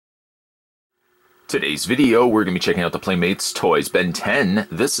Today's video, we're going to be checking out the Playmates Toys Ben 10.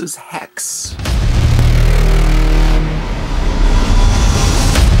 This is Hex.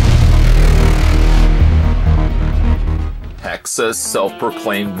 Hex, a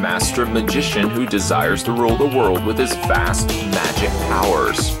self-proclaimed master magician who desires to rule the world with his vast magic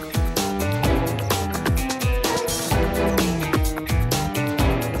powers.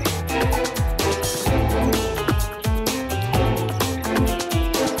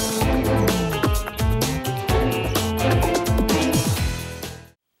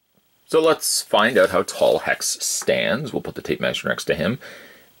 So let's find out how tall Hex stands. We'll put the tape measure next to him.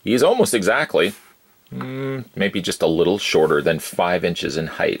 He's almost exactly, maybe just a little shorter than 5 inches in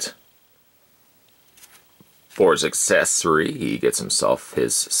height. For his accessory, he gets himself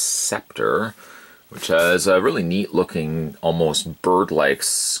his scepter, which has a really neat looking, almost bird-like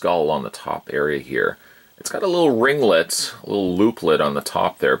skull on the top area here. It's got a little ringlet, a little looplet on the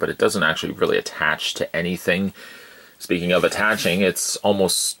top there, but it doesn't actually really attach to anything. Speaking of attaching, it's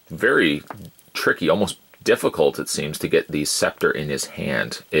almost very tricky, almost difficult, it seems, to get the scepter in his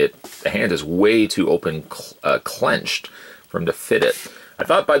hand. The hand is way too open, clenched for him to fit it. I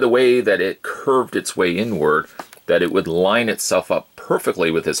thought by the way that it curved its way inward that it would line itself up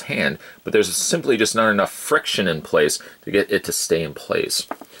perfectly with his hand, but there's simply just not enough friction in place to get it to stay in place.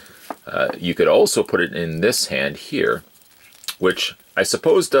 You could also put it in this hand here, which I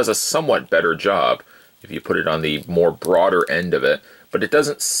suppose does a somewhat better job if you put it on the more broader end of it, but it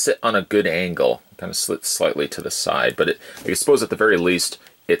doesn't sit on a good angle. It kind of slits slightly to the side, but I suppose at the very least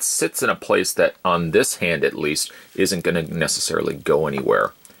it sits in a place that on this hand at least isn't going to necessarily go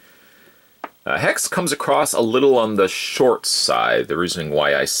anywhere. Hex comes across a little on the short side. The reason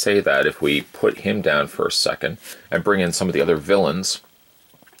why I say that, if we put him down for a second and bring in some of the other villains,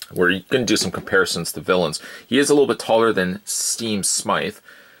 we're going to do some comparisons to villains. He is a little bit taller than Steam Smythe.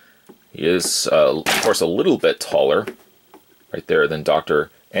 He is, of course, a little bit taller, right there, than Dr.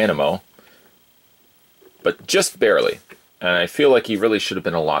 Animo, but just barely. And I feel like he really should have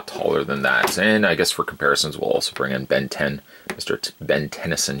been a lot taller than that. And I guess for comparisons, we'll also bring in Ben 10, Mr. Ben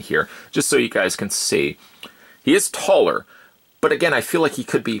Tennyson here, just so you guys can see. He is taller, but again, I feel like he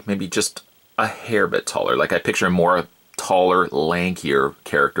could be maybe just a hair bit taller. Like I picture him more a taller, lankier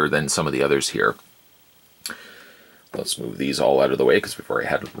character than some of the others here. Let's move these all out of the way because we've already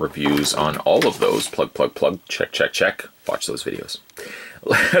had reviews on all of those. Plug, plug, plug, check, check, check. Watch those videos.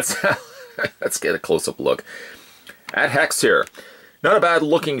 Let's get a close-up look at Hex here. Not a bad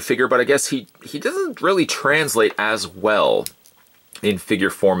looking figure, but I guess he doesn't really translate as well in figure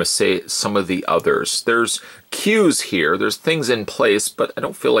form as, say, some of the others. There's cues here, there's things in place, but I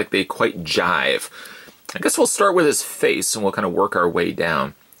don't feel like they quite jive. I guess we'll start with his face and we'll kind of work our way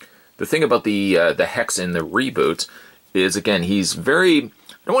down. The thing about the Hex in the reboot is, again, he's very, I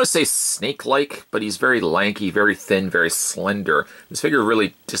don't want to say snake-like, but he's very lanky, very thin, very slender. This figure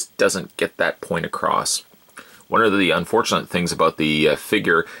really just doesn't get that point across. One of the unfortunate things about the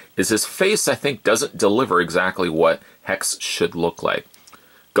figure is his face, I think, doesn't deliver exactly what Hex should look like.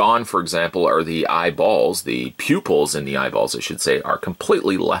 Gone, for example, are the eyeballs. The pupils in the eyeballs, I should say, are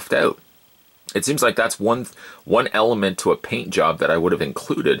completely left out. It seems like that's one element to a paint job that I would have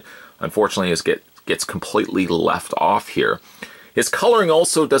included. Unfortunately, it gets completely left off here. His coloring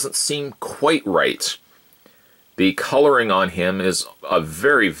also doesn't seem quite right. The coloring on him is a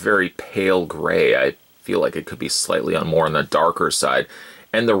very, very pale gray. I feel like it could be slightly more on the darker side.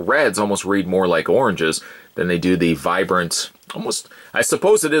 And the reds almost read more like oranges than they do the vibrant, almost, I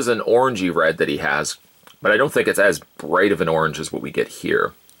suppose it is an orangey red that he has, but I don't think it's as bright of an orange as what we get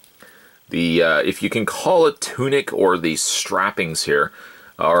here. If you can call it tunic, or the strappings here,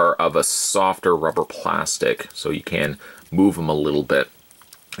 are of a softer rubber plastic, so you can move them a little bit.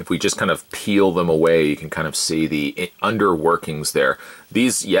 If we just kind of peel them away, you can kind of see the underworkings there.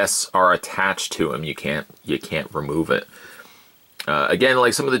 These, yes, are attached to him. You can't remove it. Again,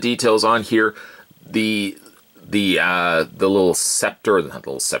 like some of the details on here, the little scepter,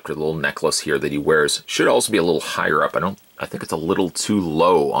 the little necklace here that he wears should also be a little higher up. I think it's a little too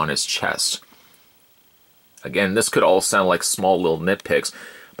low on his chest. Again, this could all sound like small little nitpicks,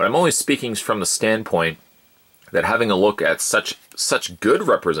 but I'm only speaking from the standpoint that having a look at such good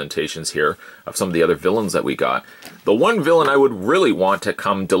representations here of some of the other villains that we got, the one villain I would really want to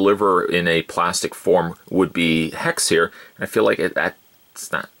come deliver in a plastic form would be Hex here, and I feel like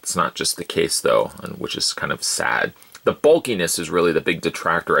it's not just the case though, which is kind of sad. The bulkiness is really the big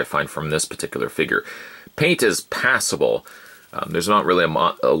detractor I find from this particular figure. Paint is passable. There's not really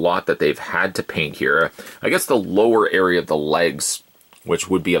a lot that they've had to paint here. I guess the lower area of the legs which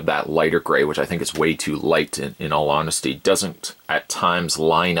would be of that lighter gray, which I think is way too light in all honesty. Doesn't at times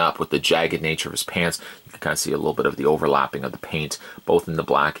line up with the jagged nature of his pants. You can kind of see a little bit of the overlapping of the paint, both in the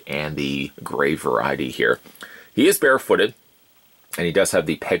black and the gray variety here. He is barefooted, and he does have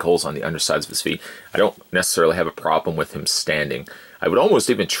the peg holes on the undersides of his feet. I don't necessarily have a problem with him standing. I would almost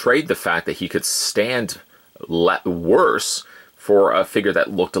even trade the fact that he could stand worse for a figure that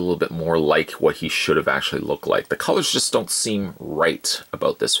looked a little bit more like what he should have actually looked like. The colors just don't seem right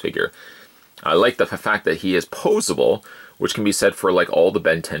about this figure. I like the fact that he is posable, which can be said for like all the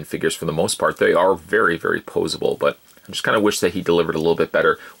Ben 10 figures for the most part. They are very, very posable, but I just kind of wish that he delivered a little bit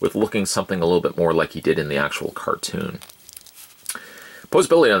better with looking something a little bit more like he did in the actual cartoon.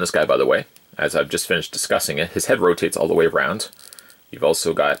 Posability on this guy, by the way, as I've just finished discussing it, his head rotates all the way around. You've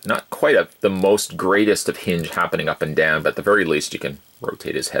also got not quite the most greatest of hinge happening up and down, but at the very least you can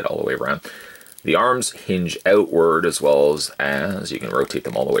rotate his head all the way around. The arms hinge outward as well as you can rotate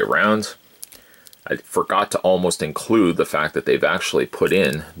them all the way around. I forgot to almost include the fact that they've actually put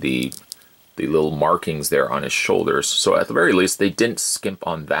in the little markings there on his shoulders. So at the very least they didn't skimp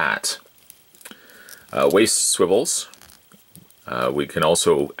on that. Waist swivels. We can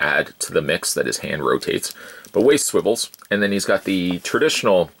also add to the mix that his hand rotates. But waist swivels, and then he's got the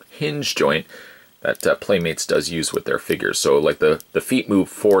traditional hinge joint that Playmates does use with their figures. So like the feet move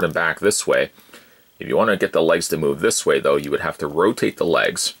forward and back this way. If you want to get the legs to move this way though, you would have to rotate the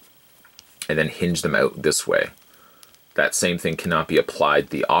legs and then hinge them out this way. That same thing cannot be applied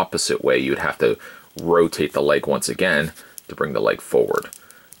the opposite way. You'd have to rotate the leg once again to bring the leg forward.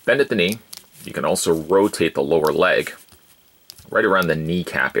 Bend at the knee. You can also rotate the lower leg right around the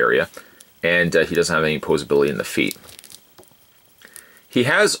kneecap area. And he doesn't have any posability in the feet. He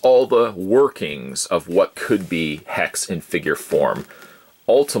has all the workings of what could be Hex in figure form.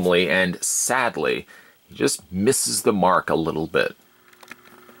 Ultimately, and sadly, he just misses the mark a little bit.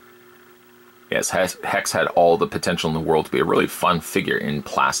 Yes, Hex had all the potential in the world to be a really fun figure in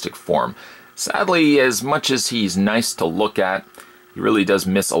plastic form. Sadly, as much as he's nice to look at, he really does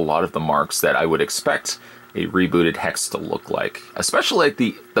miss a lot of the marks that I would expect a rebooted Hex to look like. Especially like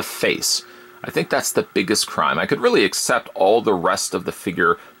the face. I think that's the biggest crime. I could really accept all the rest of the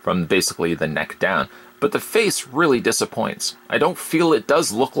figure from basically the neck down, but the face really disappoints. I don't feel it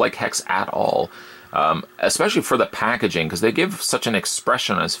does look like Hex at all, especially for the packaging, because they give such an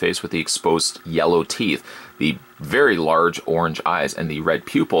expression on his face with the exposed yellow teeth, the very large orange eyes, and the red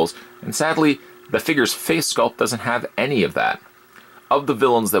pupils, and sadly, the figure's face sculpt doesn't have any of that. Of the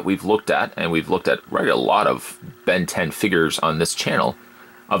villains that we've looked at, and we've looked at a lot of Ben 10 figures on this channel,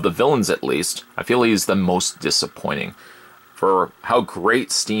 of the villains at least, I feel he's the most disappointing. For how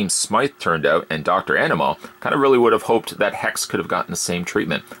great Steam Smythe turned out and Dr. Animo, kind of really would have hoped that Hex could have gotten the same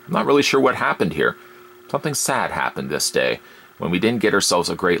treatment. I'm not really sure what happened here. Something sad happened this day when we didn't get ourselves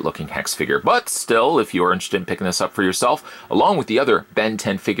a great looking Hex figure. But still, if you're interested in picking this up for yourself, along with the other Ben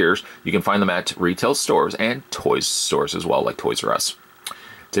 10 figures, you can find them at retail stores and toys stores as well, like Toys R Us.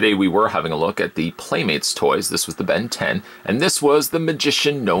 Today we were having a look at the Playmates toys. This was the Ben 10, and this was the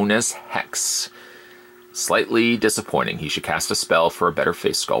magician known as Hex. Slightly disappointing. He should cast a spell for a better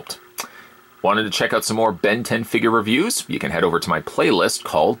face sculpt. Wanted to check out some more Ben 10 figure reviews? You can head over to my playlist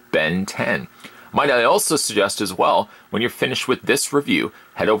called Ben 10. Might I also suggest as well, when you're finished with this review,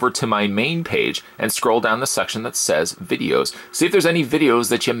 head over to my main page and scroll down the section that says videos. See if there's any videos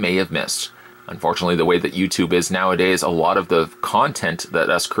that you may have missed. Unfortunately, the way that YouTube is nowadays, a lot of the content that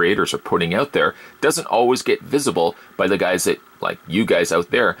us creators are putting out there doesn't always get visible by the guys that, like you guys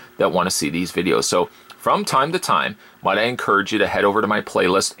out there, that want to see these videos. So from time to time, might I encourage you to head over to my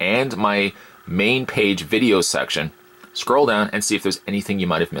playlist and my main page video section, scroll down and see if there's anything you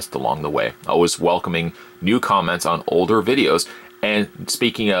might have missed along the way. Always welcoming new comments on older videos. And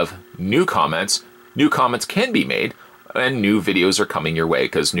speaking of new comments can be made, and new videos are coming your way,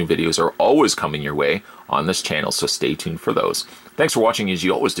 because new videos are always coming your way on this channel, so stay tuned for those. Thanks for watching as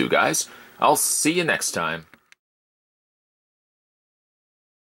you always do, guys. I'll see you next time.